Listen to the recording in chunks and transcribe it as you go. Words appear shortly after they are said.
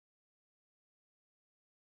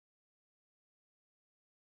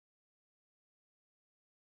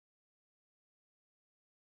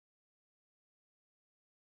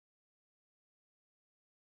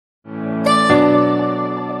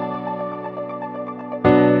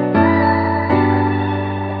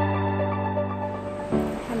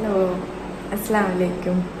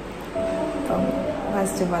അസ്സലാമു അപ്പം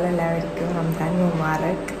first of all എല്ലാവർക്കും റംദാൻ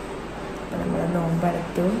മുബാറക്. അപ്പോൾ നമ്മൾ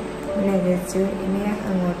നോമ്പെടുത്തു. പിന്നെ വിചാരിച്ചു ഇനി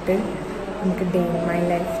അങ്ങോട്ട് നമുക്ക് ഡേ ഇൻ മൈ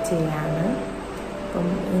ലൈഫ് ചെയ്യാമെന്ന്. അപ്പം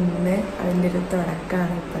ഇന്ന് അതിൻ്റെ ഒരു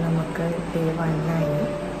തുടക്കമാണ്. ഇപ്പം നമുക്ക് ഡേ 1 ആയി,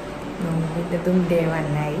 നോമ്പിൻ്റെതും ഡേ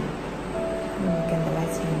 1 ആയി. നമുക്ക് എന്തെല്ലാം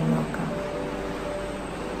ചെയ്യാൻ നോക്കാം.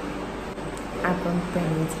 അപ്പം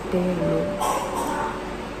പെണിച്ചിട്ടേ ഉള്ളൂ.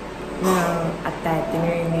 അത്താഴത്തിന്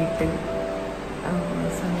വേണ്ടിയിട്ട്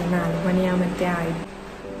സമയം 4 മണിയാകുമ്പോഴത്തേ ആയി.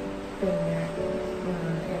 പിന്നെ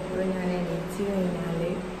എപ്പോഴും ഞാൻ എണീച്ച് കഴിഞ്ഞാൽ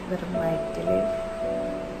വെറും വയറ്റിൽ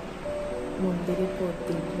മുന്തിരി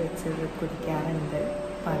പൊത്തിയിട്ട് വെച്ചത് കുടിക്കാറുണ്ട്.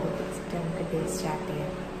 അപ്പോൾ അത് കുടിച്ചിട്ട് നമുക്ക് ഡേ സ്റ്റാർട്ട്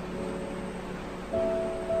ചെയ്യാം.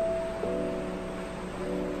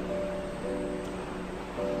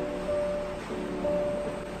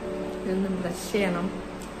 ഇതൊന്ന് ബ്രഷ് ചെയ്യണം.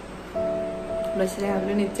 ബ്രഷ്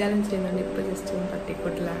രാവിലെ എണീച്ചാലും ചെയ്യുന്നുണ്ട്. ഇപ്പോൾ ജസ്റ്റ് ഒന്ന്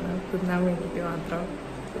തട്ടിക്കൂട്ടിലാണ്, തിന്നാൻ വേണ്ടിയിട്ട് മാത്രം.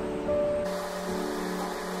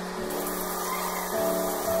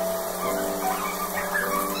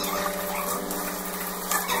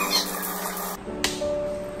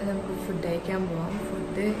 നമുക്ക് ഫുഡ് കഴിക്കാൻ പോവാം.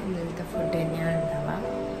 ഫുഡ് ഇന്നലത്തെ ഫുഡ് തന്നെയാണ് ഉണ്ടാവുക.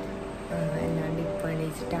 അല്ലാണ്ട് ഇപ്പോൾ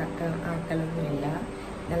എണീച്ചിട്ട് ആക്കലൊന്നുമില്ല.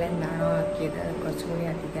 ഇന്നലെ എന്താണോ ആക്കിയത് അത് കുറച്ചും കൂടി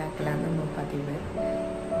അധികം ആക്കലാന്ന് നമ്മൾ പതിവ്.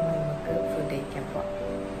 നമുക്ക് ഫുഡ് കഴിക്കാൻ പോവാം.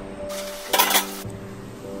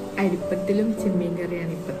 അരിപ്പത്തിലും ചെമ്മീൻ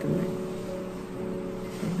കറിയാണ് ഇപ്പം തിന്നത്.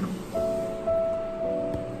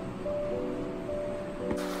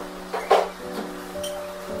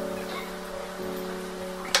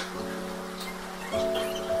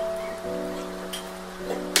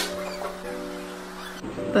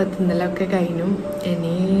 ഇപ്പം തിന്നലൊക്കെ കഴിഞ്ഞു.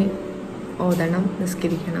 ഇനി ഓതണം,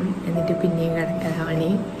 നിസ്കരിക്കണം, എന്നിട്ട് പിന്നെയും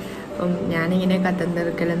കിടക്കലാണ്. അപ്പം ഞാനിങ്ങനെ കഥം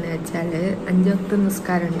തീർക്കലെന്ന് വെച്ചാൽ 5 വക്ത്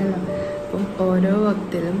നിസ്കാരം ഉണ്ടല്ലോ. അപ്പം ഓരോ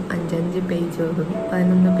വക്തിലും 5 പേജ് ഓതും.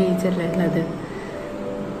 11 പേജല്ലേ ഉള്ളത്.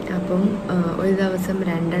 അപ്പം ഒരു ദിവസം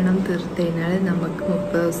 2 എണ്ണം തീർത്ത് കഴിഞ്ഞാൽ നമുക്ക്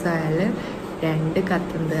 30 ദിവസമായാൽ 2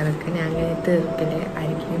 കഥം തീർക്കുക. ഞാൻ അങ്ങനെ തീർക്കൽ.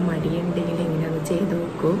 ആർക്കെങ്കിലും മടിയുണ്ടെങ്കിൽ ഇങ്ങനെ ഒന്ന് ചെയ്ത്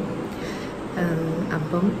നോക്കൂ.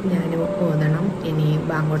 അപ്പം ഞാൻ ഓതണം. ഇനി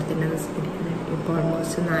ബാങ്ക് കൊടുത്തിട്ട് നിസ്കരിക്കണം. ഇപ്പോൾ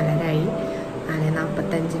ഓൾമോസ്റ്റ് 4:30 ആയി.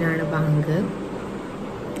 4:45 ബാങ്ക്.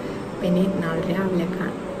 പിന്നെ നാളെ രാവിലെ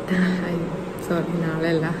നാളെ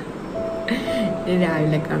അല്ല,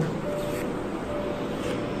 രാവിലെ കാണാം.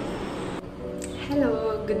 Hello,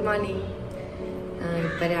 good morning.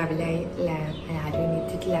 ഇപ്പം രാവിലെ ആയി. ആരും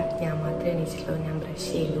എണീറ്റിട്ടില്ല, ഞാൻ മാത്രമേ എണീച്ചിട്ടുള്ളൂ. ഞാൻ ബ്രഷ്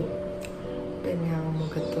ചെയ്തു. പിന്നെ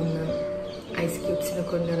മുഖത്തൊന്ന് ഐസ് ക്യൂബ്സിനെ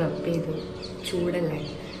കൊണ്ട് റബ്ബ് ചെയ്തു. ചൂടല്ലേ,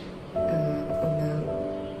 ഒന്ന്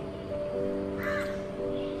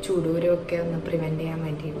ചൂടൂരമൊക്കെ ഒന്ന് പ്രിവെൻറ്റ് ചെയ്യാൻ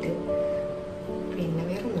വേണ്ടിയിട്ട്. പിന്നെ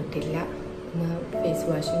വേറെ ഒന്നിട്ടില്ല. ഒന്ന് ഫേസ്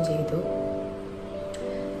വാഷും ചെയ്തു.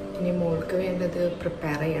 ഇനി മോൾക്ക് വേണ്ടത്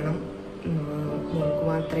പ്രിപ്പയർ ചെയ്യണം. മോൾക്ക്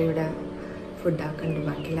മാത്രമേ ഇവിടെ ഫുഡാക്കണ്ടു,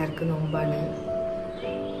 ബാക്കി എല്ലാവർക്കും നോമ്പാണ്.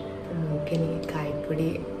 മോൾക്കിനി കായ്പ്പൊടി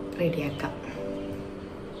റെഡിയാക്കാം.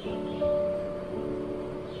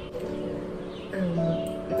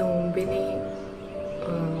 നോമ്പിന്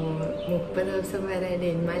 30 ദിവസം വരെ ഡേ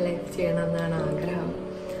ഇൻ മൈ ലൈഫ് ചെയ്യണമെന്നാണ് ആഗ്രഹം.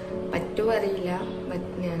 പറ്റുമോ അറിയില്ല,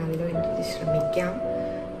 ഞാനതിന് വേണ്ടിയിട്ട് ശ്രമിക്കാം.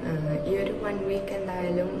 ഈ ഒരു 1 വീക്ക്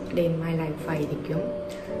എന്തായാലും ഡേ ഇൻ മൈ ലൈഫായിരിക്കും.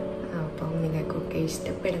 അപ്പം നിങ്ങൾക്കൊക്കെ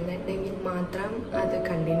ഇഷ്ടപ്പെടുന്നുണ്ടെങ്കിൽ മാത്രം അത്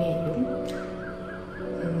കണ്ടിന്യൂ ചെയ്യും.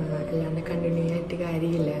 അല്ലാണ്ട് കണ്ടിന്യൂ ആയിട്ട്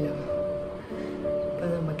കാര്യമില്ലല്ലോ. അപ്പം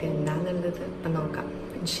നമുക്ക് എന്താണെന്നുള്ളത് ഇപ്പം നോക്കാം.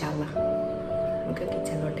 ഇൻഷാ അല്ലാഹ് നമുക്ക്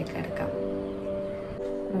കിച്ചണിലോട്ടേക്ക് കിടക്കാം.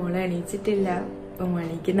 മോളെ എണീച്ചിട്ടില്ല. അപ്പം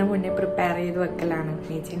എണീക്കുന്ന മുന്നേ പ്രിപ്പയർ ചെയ്ത് വെക്കലാണ്.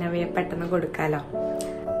 എണീച്ചിനവയെ പെട്ടെന്ന് കൊടുക്കാമല്ലോ.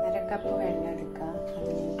 1/2 കപ്പ് വെള്ളം എടുക്കുക.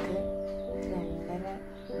 അതിലേക്ക് 2.5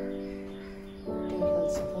 ടേബിൾ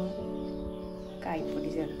സ്പൂൺ കായ്പ്പൊടി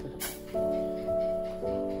ചേർത്ത് കൊടുക്കുക.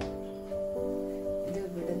 ഇത്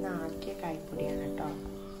ഇവിടുന്ന് ആക്കിയ കായ്പ്പൊടിയാണ് കേട്ടോ.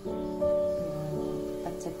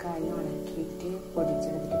 പച്ചക്കായ ഉണക്കിയിട്ട്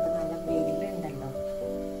പൊടിച്ചെടുത്തിട്ട് ഇപ്പം നല്ല വെയിലുണ്ടല്ലോ,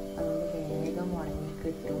 അതുകൊണ്ട് വേഗം ഉണങ്ങി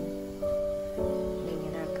കിട്ടും.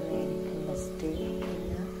 ഇങ്ങനെ ആക്കുന്നതായിരിക്കും ബെസ്റ്റ്.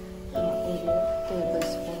 പിന്നെ 1 table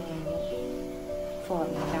spoon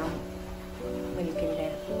formula മിൽക്കിൻ്റെ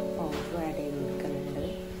powder add ചെയ്ത് കൊടുക്കുന്നുണ്ട്.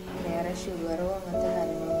 വേറെ ഷുഗറോ അങ്ങനത്തെ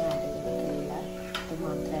കാര്യങ്ങളൊന്നും ആഡ് ചെയ്തിട്ടില്ല. ഇത്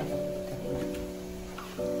മാത്രമേ ആഡ് ചെയ്തിട്ടുള്ളൂ.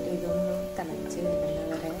 ഇതൊന്നും തിളച്ച്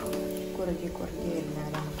വരുന്നവരെ കുറുകി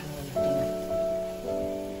വരുന്നവരെ നമുക്ക് വെയിറ്റ് ചെയ്യാം.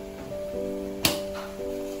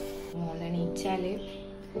 മോളെണീച്ചാൽ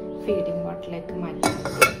ഫീഡിങ് ബോട്ടിലേക്ക് മാറ്റി.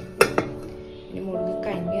 ഇനി മുഴുവൻ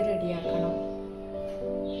കഞ്ഞി റെഡിയാക്കണം.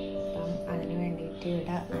 അപ്പം അതിന് വേണ്ടിയിട്ട്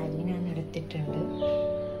ഇവിടെ അരി ഞാൻ എടുത്തിട്ടുണ്ട്.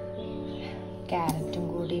 ക്യാരറ്റും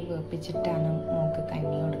കൂടി വേപ്പിച്ചിട്ടാണ് നമുക്ക്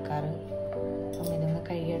കഞ്ഞി കൊടുക്കാറ്. അപ്പം ഇതൊന്ന്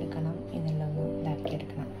കഴുകിയെടുക്കണം, ഇതെല്ലാം ഒന്ന്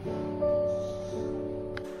ഇതാക്കിയെടുക്കണം.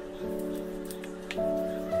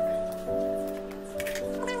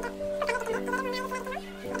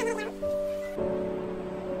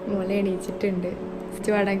 എണീച്ചിട്ടുണ്ട്.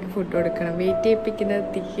 ചുവടാക്കി ഫുഡ് കൊടുക്കണം. വെയിറ്റ് ചെയ്യിപ്പിക്കുന്നത്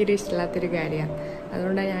തീരെ ഇഷ്ടമില്ലാത്തൊരു കാര്യമാണ്.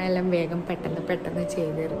 അതുകൊണ്ടാണ് ഞാൻ എല്ലാം വേഗം പെട്ടെന്ന്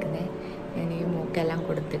ചെയ്ത് തീർക്കുന്നത്. ഇനി മൂക്കെല്ലാം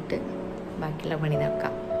കൊടുത്തിട്ട് ബാക്കിയുള്ള പണി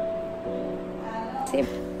നോക്കാം.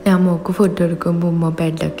 ഞാൻ മോക്ക് ഫുഡ് കൊടുക്കുമ്പോൾ ഉമ്മ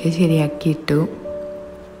ബെഡൊക്കെ ശരിയാക്കിയിട്ടു.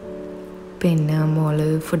 പിന്നെ മോള്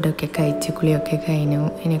ഫുഡൊക്കെ കഴിച്ച് കുളിയൊക്കെ കഴിഞ്ഞു.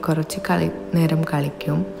 ഇനി കുറച്ച് നേരം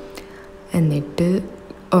കളിക്കും, എന്നിട്ട്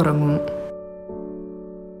ഉറങ്ങും.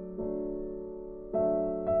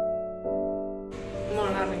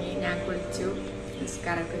 മോളിറങ്ങി, ഞാൻ കുളിച്ചു,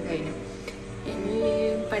 നിസ്കാരമൊക്കെ കഴിഞ്ഞു. ഇനി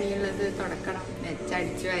പണിയുള്ളത് തുടക്കണം,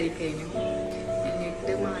 അടിച്ചു വാരി കഴിഞ്ഞു.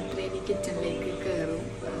 എന്നിട്ട് മാത്രമേ ഇനി കിച്ചണിലേക്ക് കയറും.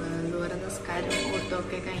 ദൂരെ നിസ്കാരം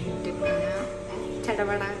ഓട്ടമൊക്കെ കഴിഞ്ഞിട്ട് പിന്നെ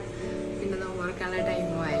ചടപട പിന്നെ നോക്കാനുള്ള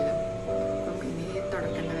ടൈമും ആയല്ലോ. അപ്പം ഇനി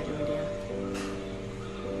തുടക്കേണ്ട പരിപാടിയാണ്.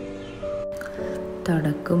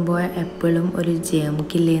 തുടക്കുമ്പോൾ എപ്പോഴും ഒരു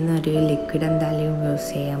ജേമുക്കില്ലെന്നൊരു ലിക്വിഡ് എന്തായാലും യൂസ്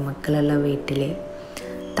ചെയ്യാം മക്കളുള്ള വീട്ടിൽ.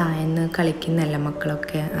 താഴ്ന്ന് കളിക്കുന്നല്ല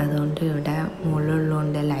മക്കളൊക്കെ, അതുകൊണ്ട് ഇവിടെ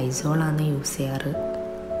മുകളിലുള്ളതുകൊണ്ട് ലൈസോളാണ് യൂസ് ചെയ്യാറ്.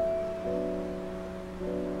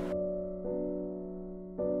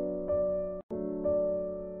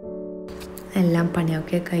 എല്ലാം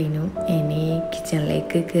പണിയൊക്കെ കഴിഞ്ഞു. ഇനി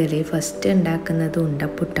കിച്ചണിലേക്ക് കയറി ഫസ്റ്റ് ഉണ്ടാക്കുന്നത്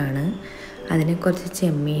ഉണ്ടപ്പുട്ടാണ്. അതിന് കുറച്ച്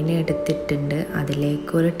ചെമ്മീൻ എടുത്തിട്ടുണ്ട്.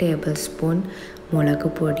 അതിലേക്ക് 1 ടേബിൾ സ്പൂൺ മുളക്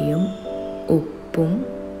പൊടിയും ഉപ്പും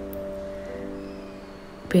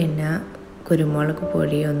പിന്നെ കുരുമുളക്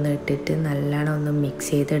പൊടിയും ഒന്ന് ഇട്ടിട്ട് നല്ലോണം ഒന്ന്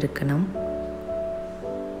മിക്സ് ചെയ്തെടുക്കണം.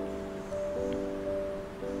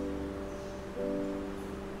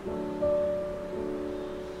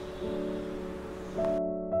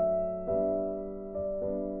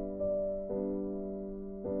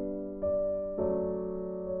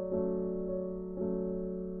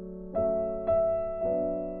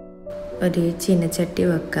 ഒരു ചീനച്ചട്ടി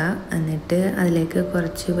വെക്കുക. എന്നിട്ട് അതിലേക്ക്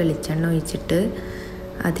കുറച്ച് വെളിച്ചെണ്ണ ഒഴിച്ചിട്ട്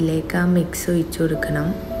അതിലേക്ക് ആ മിക്സ് ഒഴിച്ചു കൊടുക്കണം.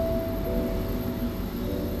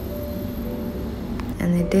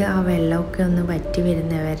 എന്നിട്ട് ആ വെള്ളമൊക്കെ ഒന്ന് വറ്റി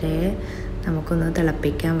വരുന്നവരെ നമുക്കൊന്ന്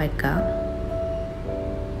തിളപ്പിക്കാൻ വെക്കാം.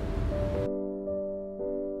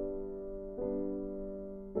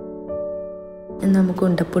 നമുക്ക്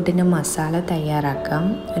ഉണ്ടപ്പുട്ടിൻ്റെ മസാല തയ്യാറാക്കാം.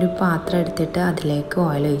 ഒരു പാത്രം എടുത്തിട്ട് അതിലേക്ക്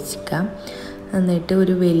ഓയിൽ ഒഴിച്ചിക്കാം. എന്നിട്ട്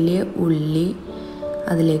ഒരു വലിയ ഉള്ളി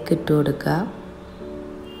അതിലേക്ക് ഇട്ട് കൊടുക്കുക.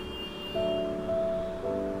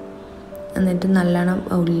 എന്നിട്ട് നല്ലോണം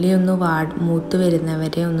ഉള്ളി ഒന്ന് മൂത്ത്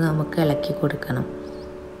വരുന്നവരെ ഒന്ന് നമുക്ക് ഇളക്കി കൊടുക്കണം.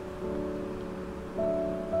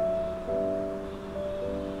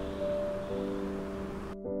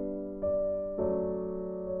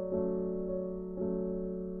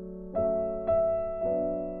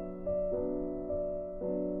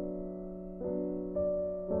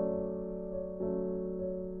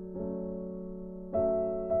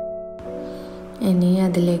 ഇനി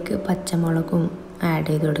അതിലേക്ക് പച്ചമുളകും ആഡ്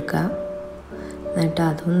ചെയ്ത് കൊടുക്കുക. എന്നിട്ട്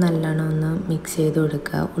അതും നല്ലോണം ഒന്ന് മിക്സ് ചെയ്ത്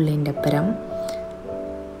കൊടുക്കുക. ഉള്ളിൻ്റെ ഒപ്പം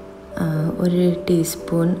 1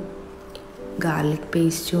 ടീസ്പൂൺ ഗാർലിക്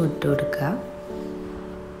പേസ്റ്റും ഇട്ട് കൊടുക്കുക.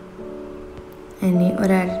 ഇനി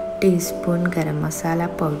 1/2 ടീസ്പൂൺ ഗരം മസാല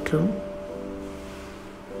പൗഡറും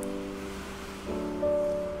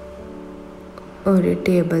 1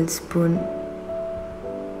 ടേബിൾ സ്പൂൺ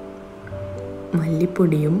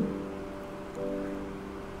മല്ലിപ്പൊടിയും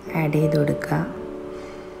ആഡ് ചെയ്ത് കൊടുക്കുക.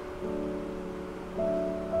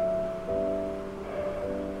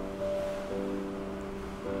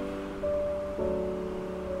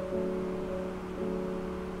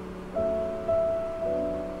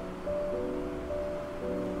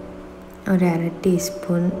 ഒരു 1/2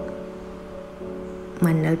 ടീസ്പൂൺ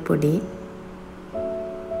മഞ്ഞൾപ്പൊടി,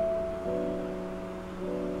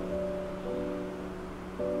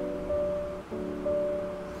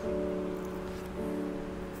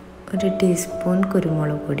 1 ടീസ്പൂൺ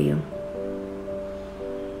കുരുമുളക് പൊടിയും,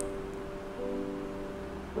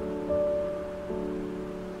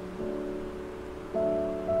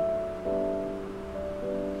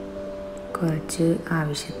 കുറച്ച്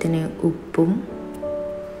ആവശ്യത്തിന് ഉപ്പും,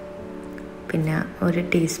 പിന്നെ 1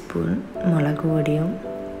 ടീസ്പൂൺ മുളക് പൊടിയും,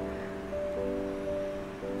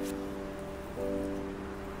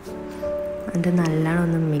 അത് നല്ലോണം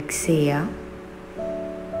ഒന്ന് മിക്സ് ചെയ്യുക.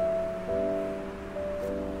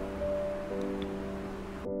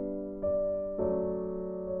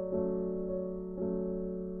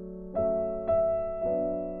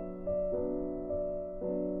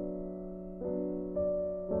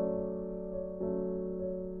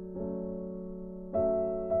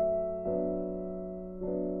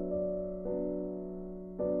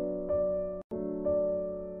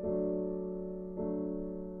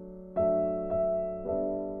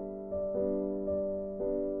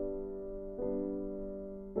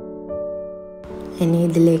 ഇനി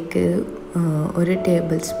ഇതിലേക്ക് 1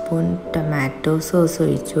 ടേബിൾ സ്പൂൺ ടൊമാറ്റോ സോസ്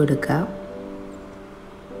ഒഴിച്ചു കൊടുക്കുക.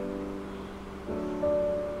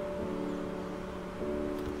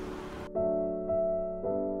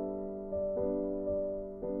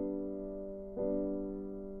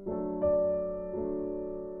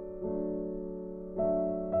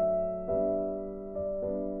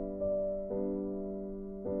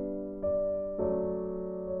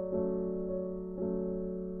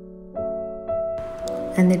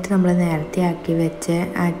 എന്നിട്ട് നമ്മൾ നേരത്തെ ആക്കി വെച്ച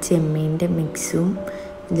ആ ചെമ്മീൻ്റെ മിക്സും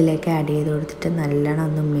ഇതിലേക്ക് ആഡ് ചെയ്ത് കൊടുത്തിട്ട് നല്ലോണം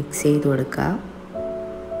ഒന്ന് മിക്സ് ചെയ്ത് കൊടുക്കുക.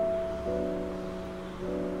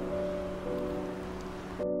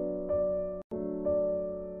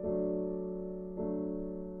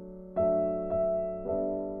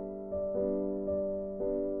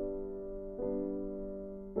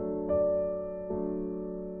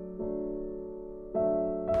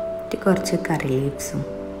 കുറച്ച് കറി ലീവ്സും.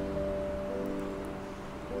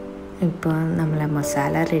 ഇപ്പോൾ നമ്മളെ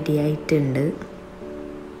മസാല റെഡി ആയിട്ടുണ്ട്.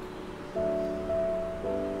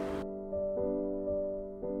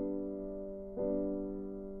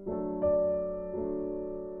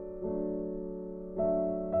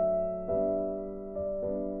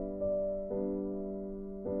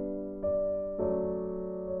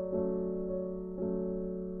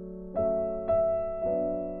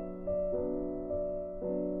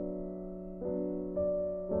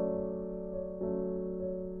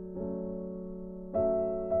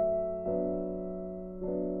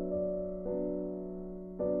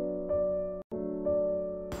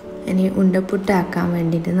 ഇനി ഉണ്ടപ്പുട്ടാക്കാൻ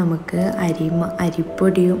വേണ്ടിയിട്ട് നമുക്ക്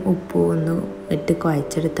അരിപ്പൊടിയും ഉപ്പും ഒന്ന് ഇട്ട്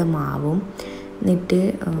കുഴച്ചെടുത്ത മാവും എന്നിട്ട്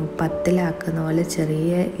പത്തിലാക്കുന്ന പോലെ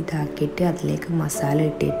ചെറിയ ഇതാക്കിയിട്ട് അതിലേക്ക് മസാല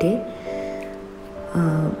ഇട്ടിട്ട്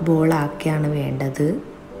ബോളാക്കിയാണ് വേണ്ടത്.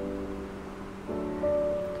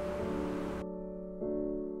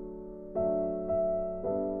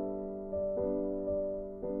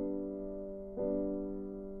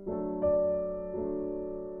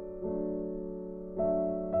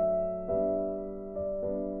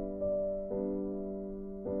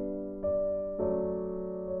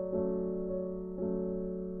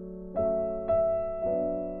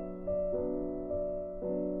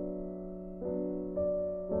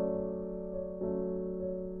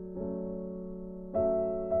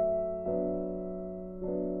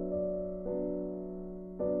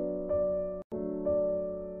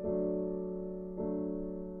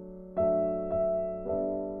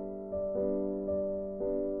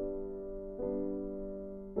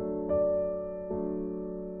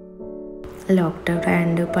 ലോക്ക്ഡൗൺ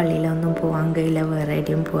ആയതുകൊണ്ട് പള്ളിയിലൊന്നും പോകാൻ കഴിയില്ല, വേറെ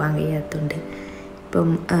എവിടെയും പോകാൻ കഴിയാത്തതുകൊണ്ട് ഇപ്പം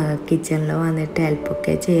കിച്ചണിൽ വന്നിട്ട്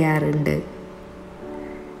ഹെൽപ്പൊക്കെ ചെയ്യാറുണ്ട്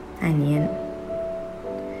അനിയൻ.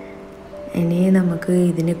 ഇനി നമുക്ക്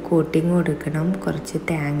ഇതിന് കോട്ടിങ് കൊടുക്കണം. കുറച്ച്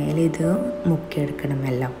തേങ്ങയിൽ ഇത് മുക്കിയെടുക്കണം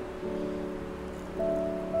എല്ലാം.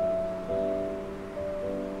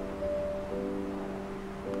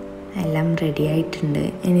 എല്ലാം റെഡി ആയിട്ടുണ്ട്.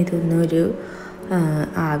 ഇനി ഇതൊന്നൊരു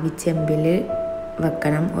ആവിച്ചെമ്പിൽ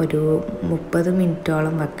വെക്കണം. ഒരു 30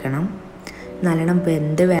 മിനിറ്റോളം വെക്കണം. നല്ലോണം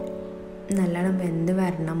വെന്ത്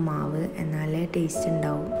വരണം മാവ്, എന്നാലേ ടേസ്റ്റ്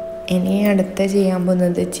ഉണ്ടാവും. ഇനി അടുത്ത ചെയ്യാൻ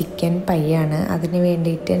പോകുന്നത് ചിക്കൻ പയ്യാണ്. അതിന്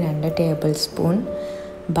വേണ്ടിയിട്ട് 2 ടേബിൾ സ്പൂൺ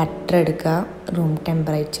ബട്ടർ എടുക്കുക, റൂം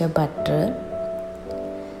ടെമ്പറേച്ചർ ബട്ടർ.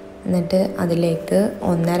 എന്നിട്ട് അതിലേക്ക്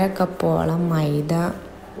 1.5 കപ്പോളം മൈദ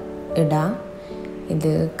ഇടുക.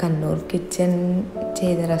 ഇത് കണ്ണൂർ കിച്ചൻ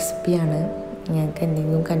ചെയ്ത റെസിപ്പിയാണ്. ഞങ്ങൾക്ക്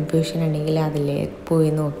എന്തെങ്കിലും കൺഫ്യൂഷൻ ഉണ്ടെങ്കിൽ അതിൽ പോയി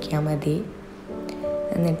നോക്കിയാൽ മതി.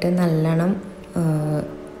 എന്നിട്ട് നല്ലോണം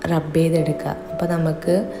റബ്ബ് ചെയ്തെടുക്കുക. അപ്പോൾ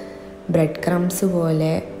നമുക്ക് ബ്രെഡ് ക്രംസ്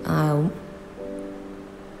പോലെ ആവും.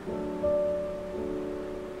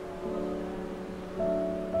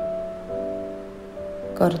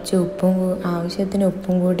 കുറച്ച് ആവശ്യത്തിന്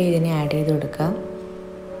ഉപ്പും കൂടി ഇതിനെ ആഡ് ചെയ്ത് കൊടുക്കുക.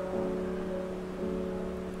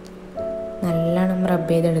 നല്ലോണം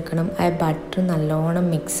റബ്ബ് ചെയ്തെടുക്കണം. ആ ബട്ടർ നല്ലോണം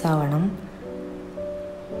മിക്സ് ആവണം.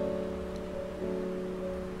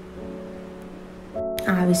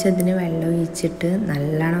 ആവശ്യത്തിന് വെള്ളം ഒഴിച്ചിട്ട്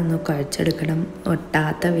നല്ലോണം ഒന്ന് കുഴച്ചെടുക്കണം.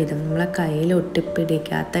 ഒട്ടാത്ത വിധം, നമ്മളെ കയ്യിൽ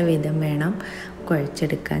ഒട്ടിപ്പിടിക്കാത്ത വിധം വേണം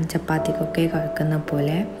കുഴച്ചെടുക്കാൻ, ചപ്പാത്തിക്കൊക്കെ കുഴക്കുന്ന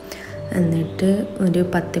പോലെ. എന്നിട്ട് ഒരു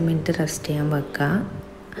 10 മിനിറ്റ് റെസ്റ്റ് ചെയ്യാൻ വെക്കുക.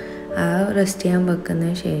 ആ റെസ്റ്റ് ചെയ്യാൻ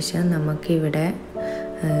വെക്കുന്ന ശേഷം നമുക്കിവിടെ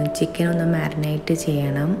ചിക്കൻ ഒന്ന് മാരിനേറ്റ്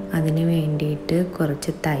ചെയ്യണം. അതിന് വേണ്ടിയിട്ട്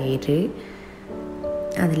കുറച്ച് തൈര്,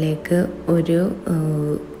 അതിലേക്ക് ഒരു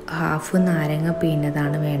ഹാഫ് നാരങ്ങ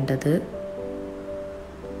പിഴിഞ്ഞതാണ് വേണ്ടത്.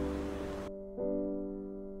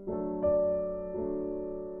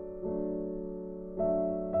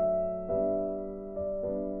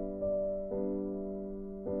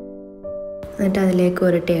 എന്നിട്ട് അതിലേക്ക്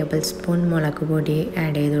 1 ടേബിൾ സ്പൂൺ മുളക് പൊടി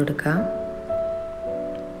ആഡ് ചെയ്ത് കൊടുക്കാം.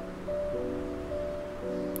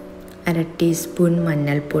 1 ടീസ്പൂൺ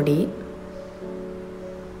മഞ്ഞൾപ്പൊടി,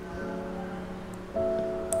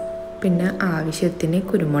 പിന്നെ ആവശ്യത്തിന്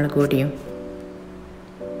കുരുമുളക് പൊടിയും.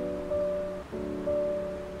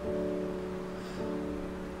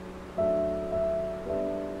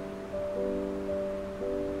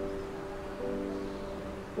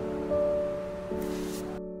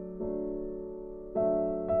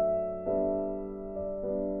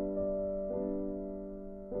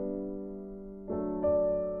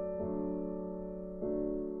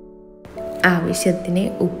 ആവശ്യത്തിന്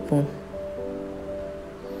ഉപ്പും.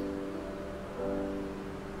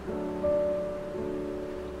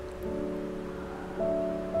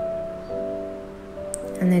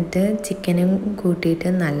 എന്നിട്ട് ചിക്കനും കൂട്ടിയിട്ട്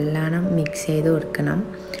നല്ലോണം മിക്സ് ചെയ്ത് കൊടുക്കണം.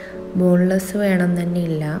 ബോൺലെസ് വേണം തന്നെ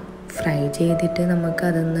ഇല്ല, ഫ്രൈ ചെയ്തിട്ട്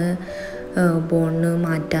നമുക്കതൊന്ന് ബോണിന്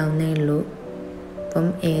മാറ്റാവുന്നേ ഉള്ളൂ. അപ്പം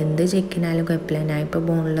എന്ത് ചിക്കനായാലും കുഴപ്പമില്ല. ഞാൻ ഇപ്പോൾ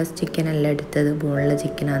ബോൺലെസ് ചിക്കനല്ല എടുത്തത്, ബോണുള്ള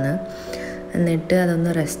ചിക്കനാണ്. എന്നിട്ട്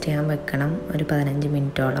അതൊന്ന് റെസ്റ്റ് ചെയ്യാൻ വെക്കണം ഒരു 15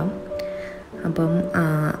 മിനിറ്റോളം. അപ്പം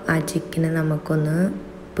ആ ചിക്കന് നമുക്കൊന്ന്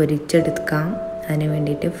പൊരിച്ചെടുക്കാം. അതിന്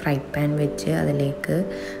വേണ്ടിയിട്ട് ഫ്രൈ പാൻ വെച്ച് അതിലേക്ക്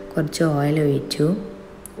കുറച്ച് ഓയിൽ ഒഴിച്ചു.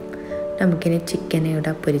 നമുക്കിനി ചിക്കനെ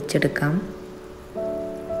ഇവിടെ പൊരിച്ചെടുക്കാം.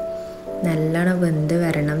 നല്ലോണം വെന്ത്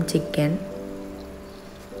വരണം ചിക്കൻ.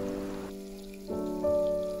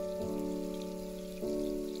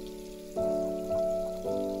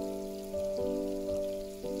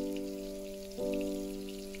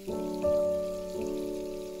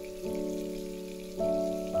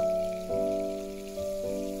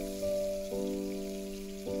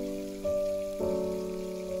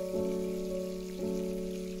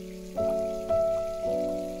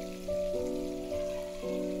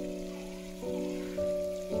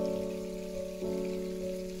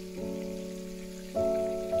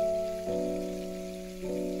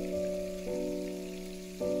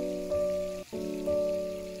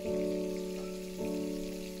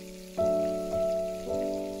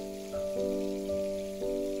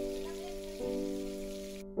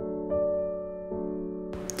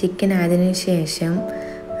 ചിക്കൻ ആയതിനു ശേഷം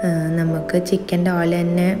നമുക്ക് ചിക്കൻ്റെ ഓയിൽ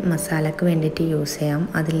തന്നെ മസാലയ്ക്ക് വേണ്ടിയിട്ട് യൂസ് ചെയ്യാം.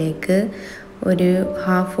 അതിലേക്ക് ഒരു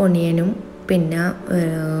ഹാഫ് ഒണിയനും പിന്നെ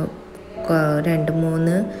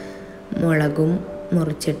 2-3 മുളകും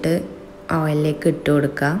മുറിച്ചിട്ട് ഓയിലിലേക്ക് ഇട്ട്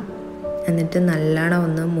കൊടുക്കുക. എന്നിട്ട് നല്ലോണം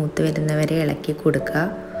ഒന്ന് മൂത്ത് വരുന്നവരെ ഇളക്കി കൊടുക്കുക.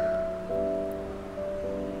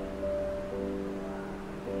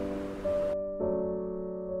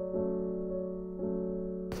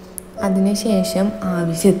 അതിനുശേഷം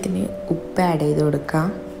ആവശ്യത്തിന് ഉപ്പ് ആഡ് ചെയ്ത് കൊടുക്കാം.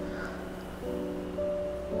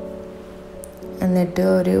 എന്നിട്ട്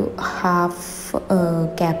ഒരു ഹാഫ്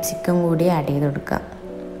ക്യാപ്സിക്കം കൂടി ആഡ് ചെയ്ത് കൊടുക്കാം.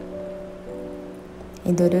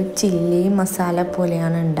 ഇതൊരു ചില്ലി മസാല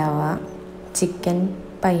പോലെയാണ് ഉണ്ടാവുക. ചിക്കൻ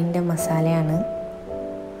പൈൻ്റെ മസാലയാണ്.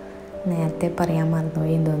 നേരത്തെ പറയാൻ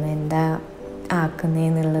മറന്നുപോയി തോന്നുന്നു എന്താ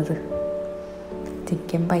ആക്കുന്നതെന്നുള്ളത്.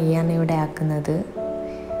 ചിക്കൻ പയ്യാണ് ഇവിടെ ആക്കുന്നത്.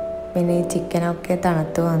 പിന്നെ ഈ ചിക്കനൊക്കെ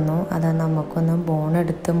തണുത്ത് വന്നു. അത് നമുക്കൊന്ന്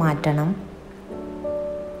ബോണെടുത്ത് മാറ്റണം.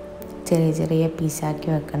 ചെറിയ ചെറിയ പീസാക്കി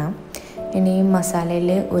വെക്കണം. ഇനി ഈ മസാലയിൽ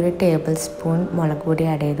 1 ടേബിൾ സ്പൂൺ മുളക് പൊടി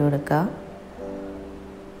ആഡ് ചെയ്ത് കൊടുക്കുക.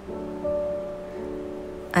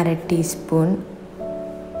 1/2 ടീസ്പൂൺ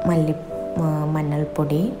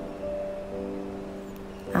മഞ്ഞൾപ്പൊടി,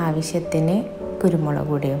 ആവശ്യത്തിന് കുരുമുളക്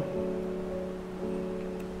പൊടിയും.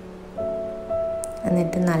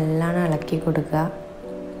 എന്നിട്ട് നല്ലോണം ഇളക്കി കൊടുക്കുക.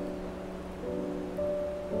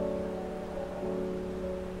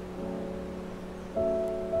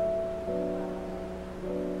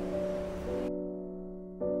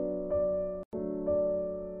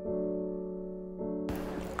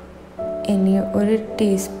 ഇനി 1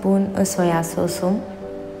 ടീസ്പൂൺ സോയാ സോസും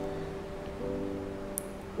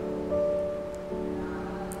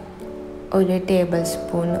 1 ടേബിൾ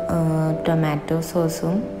സ്പൂൺ ടൊമാറ്റോ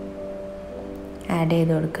സോസും ആഡ്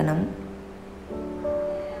ചെയ്ത് കൊടുക്കണം.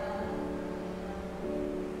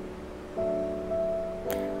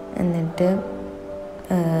 എന്നിട്ട്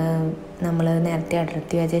നമ്മൾ നേരത്തെ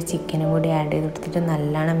അടർത്തി വെച്ച ചിക്കനും കൂടി ആഡ് ചെയ്ത് കൊടുത്തിട്ട്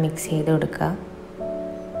നല്ലോണം മിക്സ് ചെയ്ത് കൊടുക്കുക.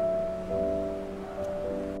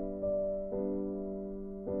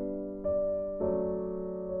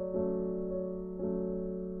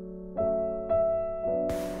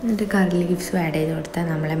 എന്നിട്ട് കറി ലീവ്സും ആഡ് ചെയ്ത് കൊടുത്താൽ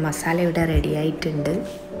നമ്മളെ മസാല ഇവിടെ റെഡി ആയിട്ടുണ്ട്.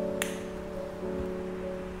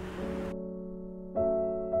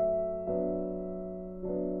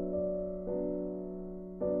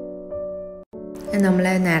 നമ്മൾ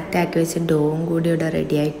നേരത്തെ ആക്കി വെച്ച ഡോവും കൂടി ഇവിടെ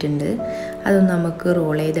റെഡി ആയിട്ടുണ്ട്. അത് നമുക്ക്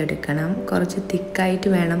റോൾ ചെയ്തെടുക്കണം. കുറച്ച് തിക്കായിട്ട്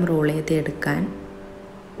വേണം റോൾ ചെയ്തെടുക്കാൻ.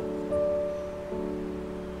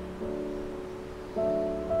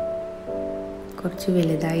 കുറച്ച്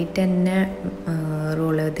വലുതായിട്ട് തന്നെ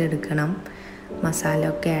റോൾ ചെയ്തെടുക്കണം. മസാല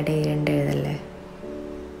ഒക്കെ ആഡ് ചെയ്യേണ്ടതല്ലേ.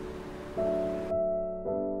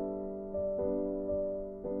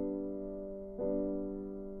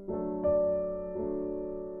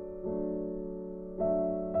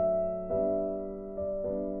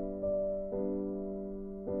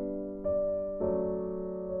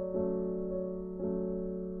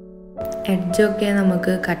 എഡ്ജൊക്കെ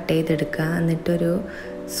നമുക്ക് കട്ട് ചെയ്തെടുക്കാം. എന്നിട്ടൊരു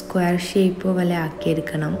സ്ക്വയർ ഷേപ്പ് പോലെ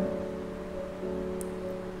ആക്കിയെടുക്കണം.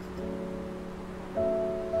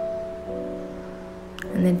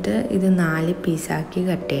 എന്നിട്ട് ഇത് 4 പീസാക്കി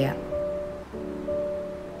കട്ട് ചെയ്യാം.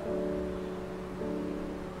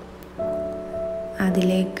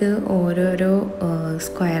 അതിലേക്ക് ഓരോരോ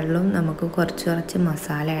സ്ക്വയറിലും നമുക്ക് കുറച്ച്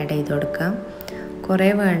മസാല ആഡ് ചെയ്ത് കൊടുക്കാം. കുറേ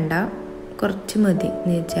വേണ്ട, കുറച്ച് മതി.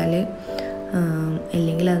 എന്ന് വെച്ചാൽ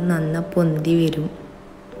അല്ലെങ്കിൽ അത് നന്നായി പൊന്തി വരും.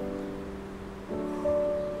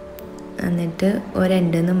 എന്നിട്ട്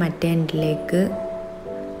ഒരെൻഡിൽ നിന്ന് മറ്റേ എൻഡിലേക്ക്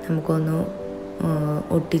നമുക്കൊന്ന്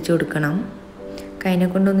ഒട്ടിച്ചു കൊടുക്കണം. കൈനെ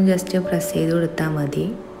കൊണ്ടൊന്ന് ജസ്റ്റ് പ്രസ് ചെയ്ത് കൊടുത്താൽ മതി.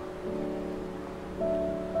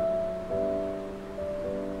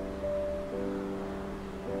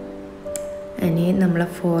 ഇനി നമ്മളെ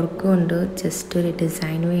ഫോർക്ക് കൊണ്ട് ജസ്റ്റ് ഒരു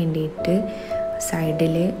ഡിസൈന് വേണ്ടിയിട്ട്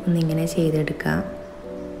സൈഡിൽ ഒന്നിങ്ങനെ ചെയ്തെടുക്കാം.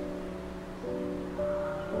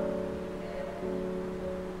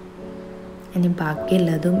 ഇനി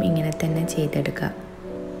ബാക്കിയുള്ളതും ഇങ്ങനെ തന്നെ ചെയ്തെടുക്കാം.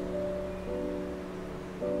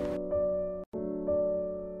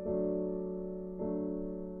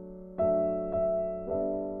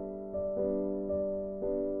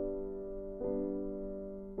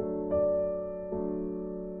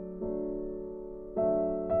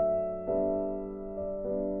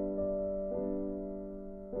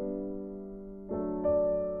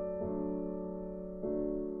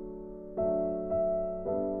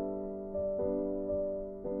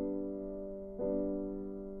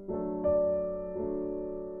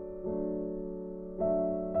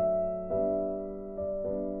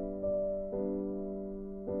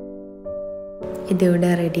 ഇതിവിടെ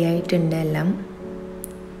റെഡി ആയിട്ടുണ്ട് എല്ലാം.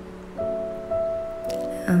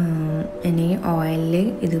 ഇനി ഓയിലിൽ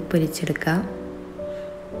ഇത് പൊരിച്ചെടുക്കാം.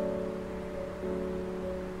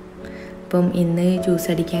 ഇപ്പം ഇന്ന് ജ്യൂസ്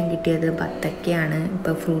അടിക്കാൻ കിട്ടിയത് ബത്തക്കയാണ്.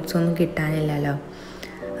 ഇപ്പോൾ ഫ്രൂട്ട്സ് ഒന്നും കിട്ടാനില്ലല്ലോ,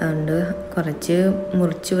 അതുകൊണ്ട് കുറച്ച്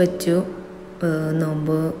മുറിച്ച് വെച്ചു.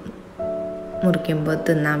 നോമ്പ് മുറിക്കുമ്പോൾ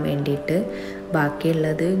തിന്നാൻ വേണ്ടിയിട്ട്.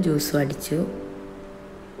 ബാക്കിയുള്ളത് ജ്യൂസും അടിച്ചു.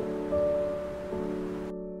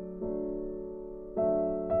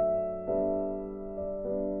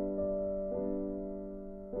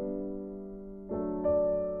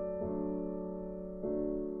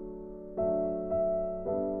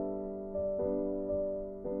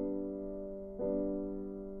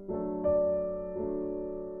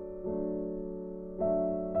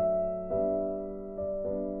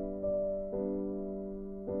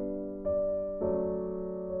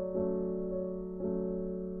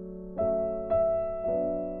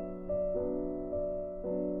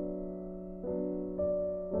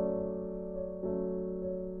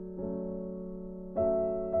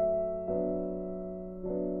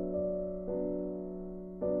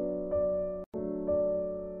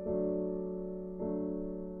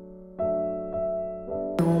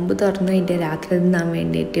 നോമ്പ് തുറന്ന് ഇതിൻ്റെ രാത്രി തിന്നാൻ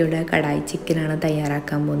വേണ്ടിയിട്ട് ഇവിടെ കടായി ചിക്കനാണ്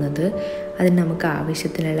തയ്യാറാക്കാൻ പോകുന്നത്. അതിന് നമുക്ക്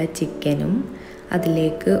ആവശ്യത്തിനുള്ള ചിക്കനും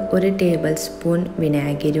അതിലേക്ക് 1 ടേബിൾ സ്പൂൺ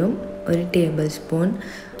വിനാഗിരും 1 ടേബിൾ സ്പൂൺ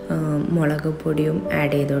മുളക് പൊടിയും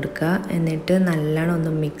ആഡ് ചെയ്ത് കൊടുക്കുക. എന്നിട്ട് നല്ലോണം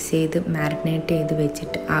ഒന്ന് മിക്സ് ചെയ്ത് മാരിനേറ്റ് ചെയ്ത്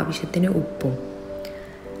വെച്ചിട്ട് ആവശ്യത്തിന് ഉപ്പും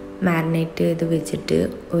മാരിനേറ്റ് ചെയ്ത് വെച്ചിട്ട്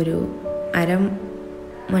ഒരു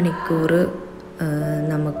അരമണിക്കൂർ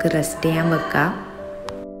നമുക്ക് റെസ്റ്റ് ചെയ്യാൻ വെക്കാം.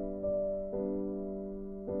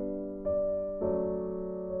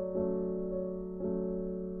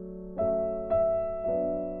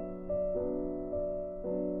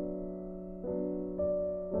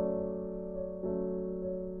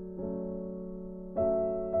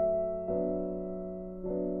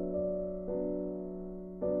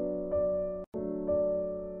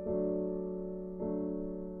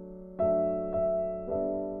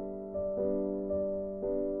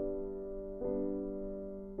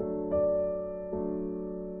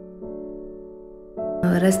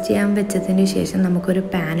 റെസ്റ്റ് ചെയ്യാൻ വെച്ചതിന് ശേഷം നമുക്കൊരു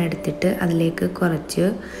പാൻ എടുത്തിട്ട് അതിലേക്ക് കുറച്ച്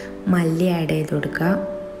മല്ലി ആഡ് ചെയ്ത് കൊടുക്കുക.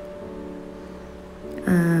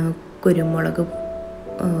 കുരുമുളക്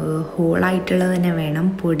ഹോളായിട്ടുള്ളത് തന്നെ വേണം,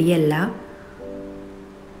 പൊടിയല്ല.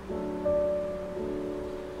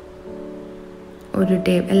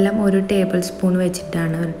 എല്ലാം 1 ടേബിൾ സ്പൂൺ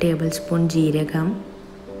വെച്ചിട്ടാണ്. 1 ടേബിൾ സ്പൂൺ ജീരകം,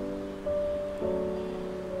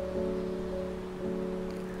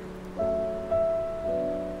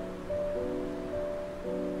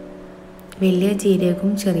 വലിയ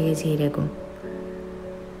ജീരകവും ചെറിയ ജീരകവും,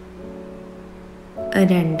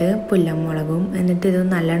 2 പുല്ലമുളകും. എന്നിട്ട് ഇത്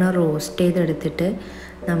നല്ലോണം റോസ്റ്റ് ചെയ്തെടുത്തിട്ട്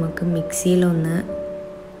നമുക്ക് മിക്സിയിലൊന്ന്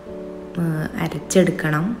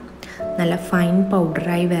അരച്ചെടുക്കണം. നല്ല ഫൈൻ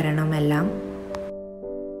പൗഡറായി വരണം എല്ലാം.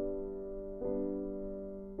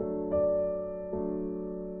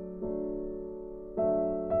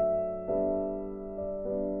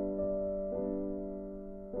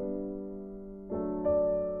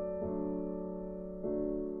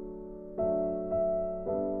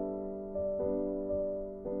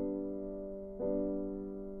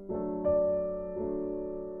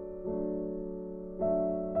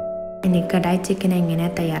 ഇനി കടായി ചിക്കൻ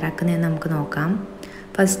എങ്ങനെയാണ് തയ്യാറാക്കുന്നതെന്ന് നമുക്ക് നോക്കാം.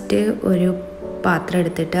 ഫസ്റ്റ് ഒരു പാത്രം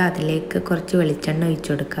എടുത്തിട്ട് അതിലേക്ക് കുറച്ച് വെളിച്ചെണ്ണ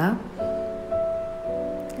ഒഴിച്ചു കൊടുക്കുക.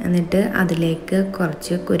 എന്നിട്ട് അതിലേക്ക്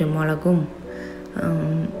കുറച്ച് കുരുമുളകും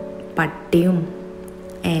പട്ടിയും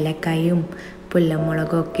ഏലക്കായും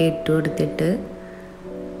പുല്ലമുളകും ഒക്കെ ഇട്ട് കൊടുത്തിട്ട്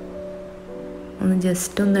ഒന്ന്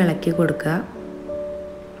ജസ്റ്റ് ഒന്ന് ഇളക്കി കൊടുക്കുക.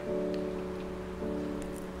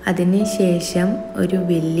 അതിന് ശേഷം ഒരു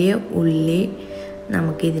വലിയ ഉള്ളി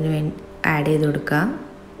നമുക്കിതിന് വേണ്ടി ആഡ് ചെയ്ത് കൊടുക്കാം.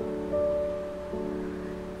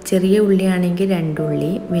 ചെറിയ ഉള്ളിയാണെങ്കിൽ 2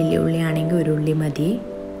 ഉള്ളി, വലിയ ഉള്ളിയാണെങ്കിൽ 1 ഉള്ളി മതി.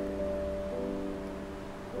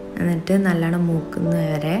 എന്നിട്ട് നല്ലോണം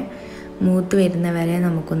മൂത്ത് വരുന്നവരെ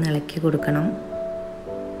നമുക്കൊന്ന് ഇളക്കി കൊടുക്കണം.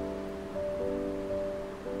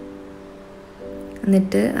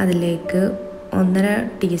 എന്നിട്ട് അതിലേക്ക് 1.5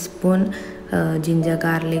 teaspoon ginger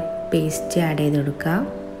garlic paste add ചെയ്ത് കൊടുക്കുക.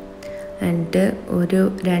 എന്നിട്ട് ഒരു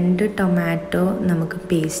 2 ടൊമാറ്റോ നമുക്ക്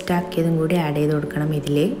പേസ്റ്റ് ആക്കിയതും കൂടി ആഡ് ചെയ്ത് കൊടുക്കണം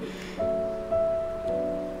ഇതിൽ.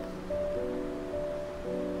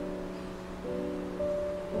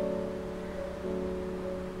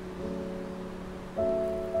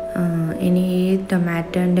 ഇനി ഈ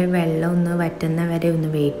ടൊമാറ്റോൻ്റെ വെള്ളം ഒന്ന് വറ്റുന്ന വരെ ഒന്ന്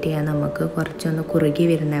വെയിറ്റ് ചെയ്യാം. നമുക്ക് കുറച്ചൊന്ന് കുറുകി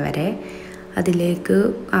വരുന്ന വരെ. അതിലേക്ക്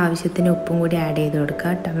ആവശ്യത്തിന് ഉപ്പും കൂടി ആഡ് ചെയ്ത്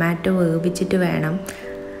കൊടുക്കുക. ടൊമാറ്റോ വേവിച്ചിട്ട് വേണം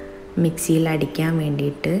മിക്സിയിൽ അടിക്കാൻ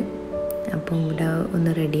വേണ്ടിയിട്ട്. അപ്പം ഇവിടെ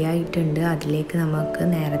ഒന്ന് റെഡി ആയിട്ടുണ്ട്. അതിലേക്ക് നമുക്ക്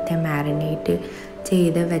നേരത്തെ മാരിനേറ്റ്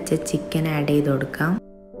ചെയ്ത് വെച്ച ചിക്കൻ ആഡ് ചെയ്ത് കൊടുക്കാം.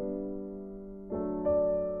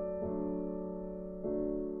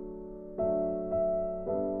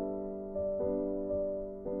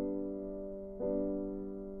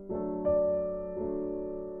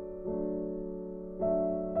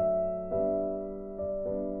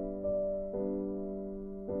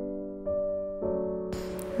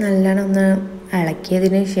 നല്ലോണം ഒന്ന്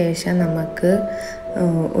ഇളക്കിയതിന് ശേഷം നമുക്ക്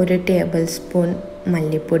 1 ടേബിൾ സ്പൂൺ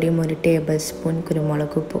മല്ലിപ്പൊടിയും 1 ടേബിൾ സ്പൂൺ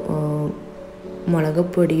മുളക്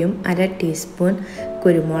പൊടിയും 1/2 ടീസ്പൂൺ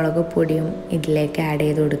കുരുമുളക് പൊടിയും ഇതിലേക്ക് ആഡ്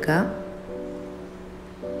ചെയ്ത് കൊടുക്കുക.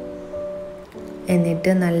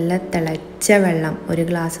 എന്നിട്ട് നല്ല തിളച്ച വെള്ളം, 1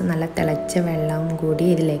 ഗ്ലാസ് നല്ല തിളച്ച വെള്ളം കൂടി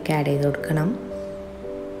ഇതിലേക്ക് ആഡ് ചെയ്ത് കൊടുക്കണം.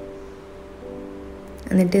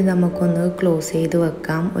 എന്നിട്ട് നമുക്കൊന്ന് ക്ലോസ് ചെയ്ത്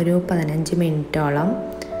വെക്കാം ഒരു 15 മിനിറ്റോളം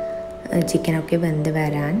ചിക്കനൊക്കെ വെന്ത്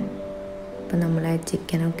വരാൻ. അപ്പോൾ നമ്മളെ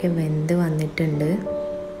ചിക്കനൊക്കെ വെന്ത് വന്നിട്ടുണ്ട്.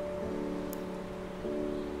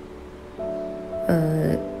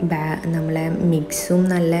 നമ്മളെ മിക്സും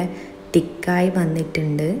നല്ല തിക്കായി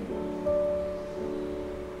വന്നിട്ടുണ്ട്.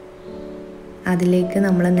 അതിലേക്ക്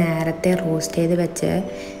നമ്മൾ നേരത്തെ റോസ്റ്റ് ചെയ്ത് വെച്ച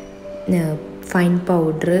ഫൈൻ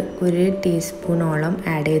പൗഡർ 1 ടീസ്പൂണോളം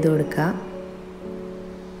ആഡ് ചെയ്ത് കൊടുക്കുക.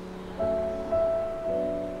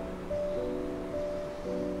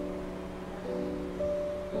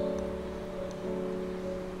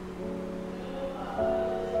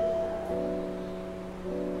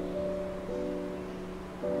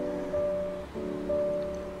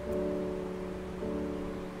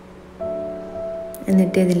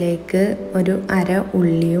 എന്നിട്ട് ഇതിലേക്ക് ഒരു 1/2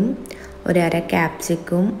 ഉള്ളിയും 1/2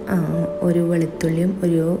 ക്യാപ്സിക്കും 1 വെളുത്തുള്ളിയും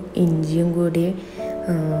 1 ഇഞ്ചിയും കൂടി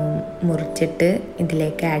മുറിച്ചിട്ട്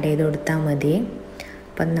ഇതിലേക്ക് ആഡ് ചെയ്ത് കൊടുത്താൽ മതി.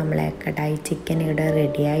 അപ്പം നമ്മളെ കടായി ചിക്കൻ ഇവിടെ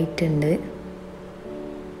റെഡി ആയിട്ടുണ്ട്.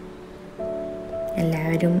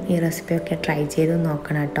 എല്ലാവരും ഈ റെസിപ്പിയൊക്കെ ട്രൈ ചെയ്ത്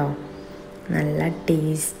നോക്കണം കേട്ടോ. നല്ല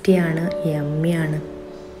ടേസ്റ്റിയാണ്, യമ്മിയാണ്.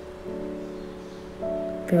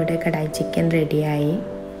 അപ്പോൾ ഇവിടെ കടായി ചിക്കൻ റെഡിയായി.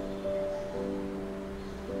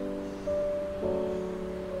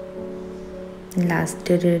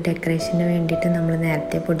 ലാസ്റ്റ് ഒരു ഡെക്കറേഷന് വേണ്ടിയിട്ട് നമ്മൾ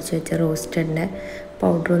നേരത്തെ പൊടിച്ച് വെച്ച റോസ്റ്റഡിൻ്റെ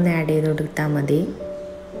പൗഡർ ഒന്ന് ആഡ് ചെയ്ത് കൊടുത്താൽ മതി.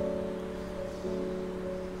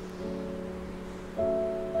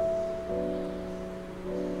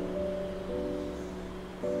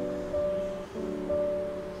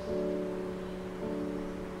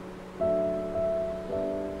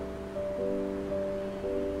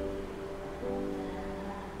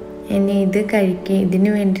 ഇനി ഇതിന്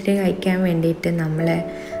വേണ്ടിയിട്ട് കഴിക്കാൻ വേണ്ടിയിട്ട് നമ്മളെ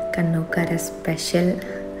കണ്ണൂക്കാര സ്പെഷ്യൽ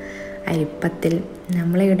അരിപ്പത്തിൽ,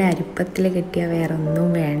 നമ്മളിവിടെ അരിപ്പത്തിൽ കിട്ടിയ വേറെ ഒന്നും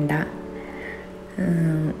വേണ്ട.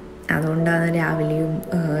 അതുകൊണ്ടാണ് രാവിലെയും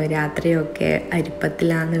രാത്രിയൊക്കെ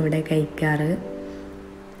അരിപ്പത്തിലാണ് ഇവിടെ കഴിക്കാറ്.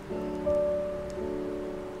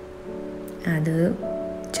 അത്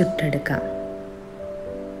ചുട്ടെടുക്കാം.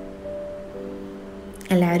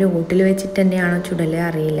 എല്ലാവരും ഊട്ടിൽ വെച്ചിട്ട് തന്നെയാണോ ചുടൽ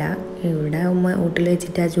അറിയില്ല. ഇവിടെ ഉമ്മ ഊട്ടിൽ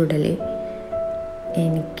വെച്ചിട്ടാണ് ചുടൽ.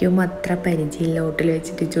 എനിക്കും അത്ര പരിചയമില്ല ഊട്ടിൽ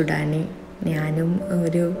വെച്ചിട്ട് ചുടാൻ. ഞാനും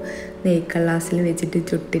ഒരു നെയ്ക്കള്ളാസിൽ വെച്ചിട്ട്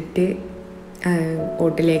ചുട്ടിട്ട്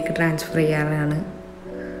ഊട്ടിലേക്ക് ട്രാൻസ്ഫർ ചെയ്യാറാണ്.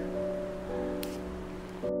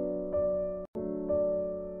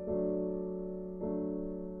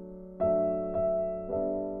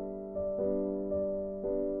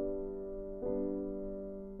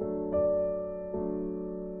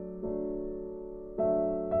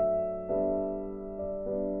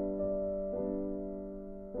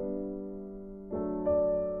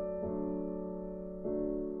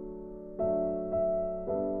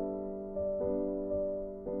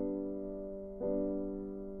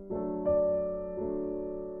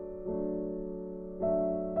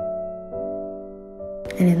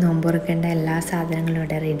 ഇനി നോമ്പ് തുറക്കേണ്ട എല്ലാ സാധനങ്ങളും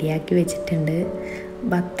ഇവിടെ റെഡിയാക്കി വെച്ചിട്ടുണ്ട്.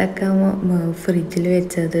 ബത്തൊക്കെ ഫ്രിഡ്ജിൽ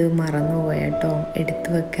വെച്ചത് മറന്നു പോയട്ടോ എടുത്ത്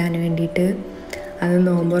വെക്കാൻ വേണ്ടിയിട്ട്. അത്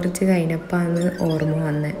നോമ്പ് തുറച്ച് കഴിഞ്ഞപ്പോഴാണ് ഓർമ്മ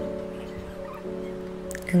വന്നത്.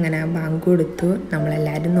 അങ്ങനെ ബാങ്ക് കൊടുത്തു,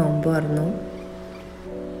 നമ്മളെല്ലാവരും നോമ്പ് തുറന്നു.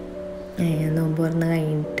 നോമ്പ് തുറന്ന്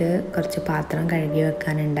കഴിഞ്ഞിട്ട് കുറച്ച് പാത്രം കഴുകി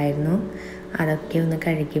വെക്കാനുണ്ടായിരുന്നു. അതൊക്കെ ഒന്ന്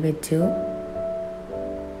കഴുകി വെച്ചു.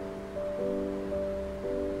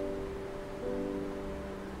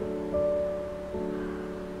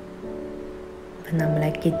 നമ്മളെ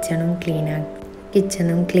കിച്ചണും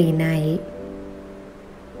ക്ലീനായി.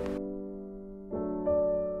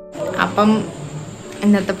 അപ്പം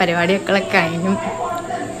ഇന്നത്തെ പരിപാടിയൊക്കെ കഴിഞ്ഞു.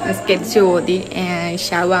 നിസ്കരിച്ച് ഓതി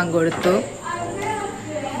ഇശാ ബാങ്ക് കൊടുത്തു.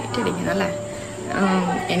 ഇട്ടിരിക്കുന്നല്ലേ.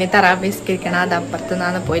 ഇനി തറാബി നിസ്കരിക്കണം. അത് അപ്പുറത്തു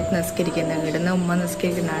നിന്നാണ് പോയിട്ട് നിസ്കരിക്കുന്നത്. ഇവിടുന്ന് ഉമ്മ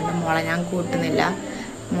നിസ്കരിക്കുന്നുണ്ട്. മോളെ ഞാൻ കൂട്ടുന്നില്ല.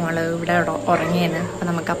 മോള് ഇവിടെ ഉറങ്ങിയാണ്. അപ്പം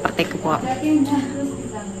നമുക്ക് അപ്പുറത്തേക്ക് പോവാം.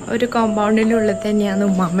 ഒരു കോമ്പൗണ്ടിൻ്റെ ഉള്ളിൽ തന്നെയാണ്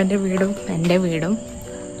ഉമ്മാമ്മൻ്റെ വീടും എൻ്റെ വീടും.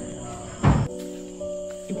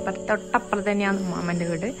 തൊട്ടപ്പുറത്ത് തന്നെയാണ് ഉമ്മാമ്മൻ്റെ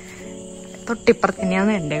വീട്, തൊട്ടിപ്പുറത്ത്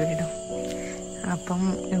തന്നെയാണ് എൻ്റെ വീടും. അപ്പം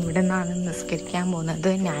ഇവിടെ നിന്നാണ് നിസ്കരിക്കാൻ പോകുന്നത്.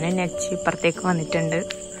 ഞാൻ നെച്ച് ഇപ്പുറത്തേക്ക് വന്നിട്ടുണ്ട്.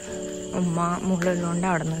 ഉമ്മ മുകളിലുള്ളതുകൊണ്ട്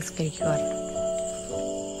അവിടെ നിസ്കരിക്കുമായിരുന്നു.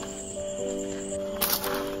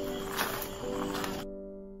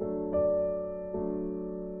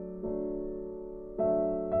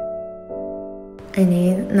 ഇനി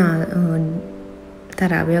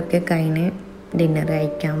തറാവിയൊക്കെ കഴിഞ്ഞ് ഡിന്നർ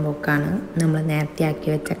കഴിക്കാൻ പോക്കാണ്. നമ്മൾ നേരത്തെ ആക്കി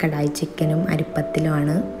വെച്ച കടായി ചിക്കനും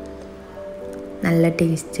അരിപ്പത്തിലുമാണ്. നല്ല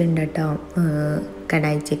ടേസ്റ്റ് ഉണ്ട് കേട്ടോ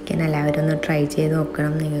കടായി ചിക്കൻ. എല്ലാവരും ഒന്ന് ട്രൈ ചെയ്ത്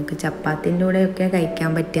നോക്കണം. നിങ്ങൾക്ക് ചപ്പാത്തിൻ്റെ കൂടെയൊക്കെ കഴിക്കാൻ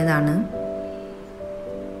പറ്റിയതാണ്.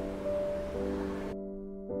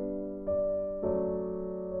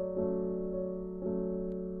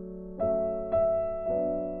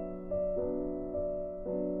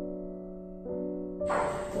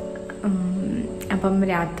 അപ്പം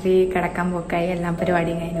രാത്രി കിടക്കാൻ പോക്കായി. എല്ലാം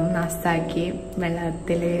പരിപാടി കഴിഞ്ഞു. നാസ്താക്കി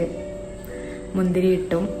വെള്ളത്തിൽ മുന്തിരി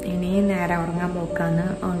ഇട്ടും. ഇനി നേരെ ഉറങ്ങാൻ പോക്കാണ്.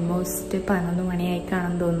 ഓൾമോസ്റ്റ് 11 മണിയായി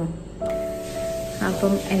കാണാൻ തോന്നുന്നു.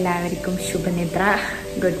 അപ്പം എല്ലാവർക്കും ശുഭനിദ്ര.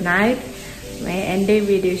 Good night. എൻ്റെ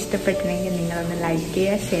വീഡിയോ ഇഷ്ടപ്പെട്ടിട്ടുണ്ടെങ്കിൽ നിങ്ങളൊന്ന് ലൈക്ക്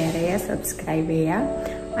ചെയ്യുക, ഷെയർ ചെയ്യുക, സബ്സ്ക്രൈബ്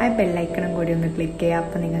ചെയ്യുക. ആ ബെല്ലൈക്കണം കൂടി ഒന്ന് ക്ലിക്ക് ചെയ്യുക.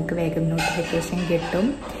 അപ്പോൾ നിങ്ങൾക്ക് വേഗം നോട്ടിഫിക്കേഷൻ കിട്ടും.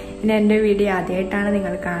 പിന്നെ എൻ്റെ വീഡിയോ ആദ്യമായിട്ടാണ്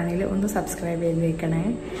നിങ്ങൾ കാണുന്നതിൽ ഒന്ന് സബ്സ്ക്രൈബ് ചെയ്ത് വെക്കണേ.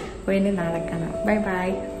 അപ്പോൾ ഇനി നാളെ കാണാം. Bye bye.